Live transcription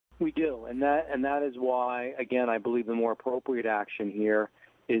We do, and that is why, again, I believe the more appropriate action here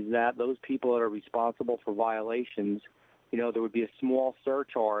is that those people that are responsible for violations, there would be a small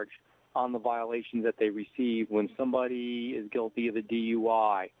surcharge on the violations that they receive when somebody is guilty of a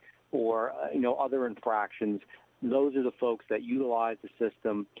DUI or, other infractions. Those are the folks that utilize the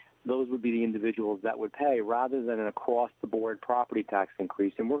system. Those would be the individuals that would pay rather than an across-the-board property tax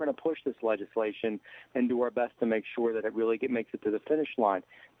increase. And we're going to push this legislation and do our best to make sure that it really makes it to the finish line.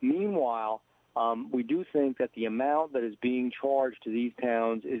 Meanwhile, we do think that the amount that is being charged to these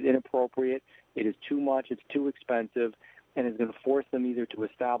towns is inappropriate. It is too much. It's too expensive, and is going to force them either to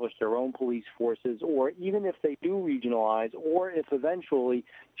establish their own police forces, or even if they do regionalize, or if eventually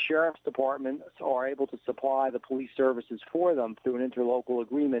sheriff's departments are able to supply the police services for them through an interlocal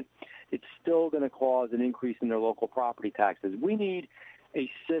agreement, it's still going to cause an increase in their local property taxes. We need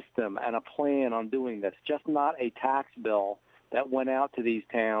a system and a plan on doing this, just not a tax bill that went out to these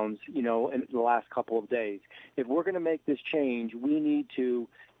towns, in the last couple of days. If we're going to make this change, we need to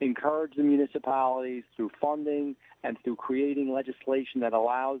encourage the municipalities through funding and through creating legislation that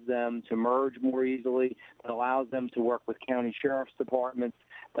allows them to merge more easily, that allows them to work with county sheriff's departments,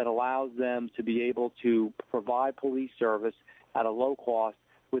 that allows them to be able to provide police service at a low cost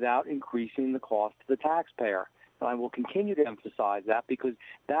without increasing the cost to the taxpayer. And I will continue to emphasize that because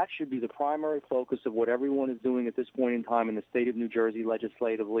that should be the primary focus of what everyone is doing at this point in time in the state of New Jersey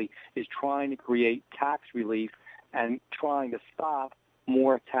legislatively, is trying to create tax relief and trying to stop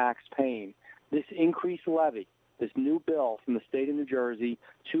more tax paying. This increased levy, this new bill from the state of New Jersey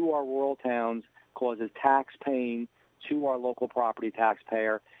to our rural towns, causes tax paying to our local property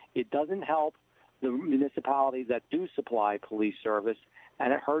taxpayer. It doesn't help the municipalities that do supply police service,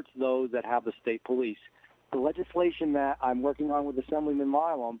 and it hurts those that have the state police. The legislation that I'm working on with Assemblyman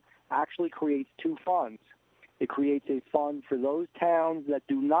Milam actually creates two funds. It creates a fund for those towns that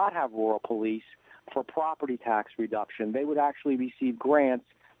do not have rural police for property tax reduction. They would actually receive grants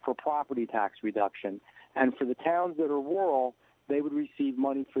for property tax reduction. And for the towns that are rural, they would receive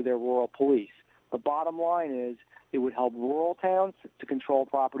money for their rural police. The bottom line is it would help rural towns to control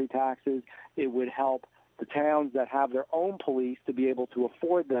property taxes. It would help the towns that have their own police to be able to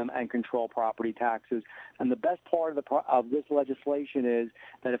afford them and control property taxes. And the best part of this legislation is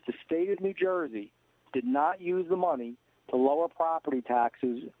that if the state of New Jersey did not use the money to lower property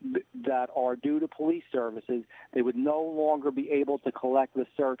taxes that are due to police services, they would no longer be able to collect the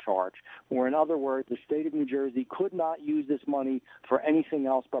surcharge. Or in other words, the state of New Jersey could not use this money for anything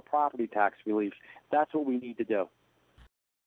else but property tax relief. That's what we need to do.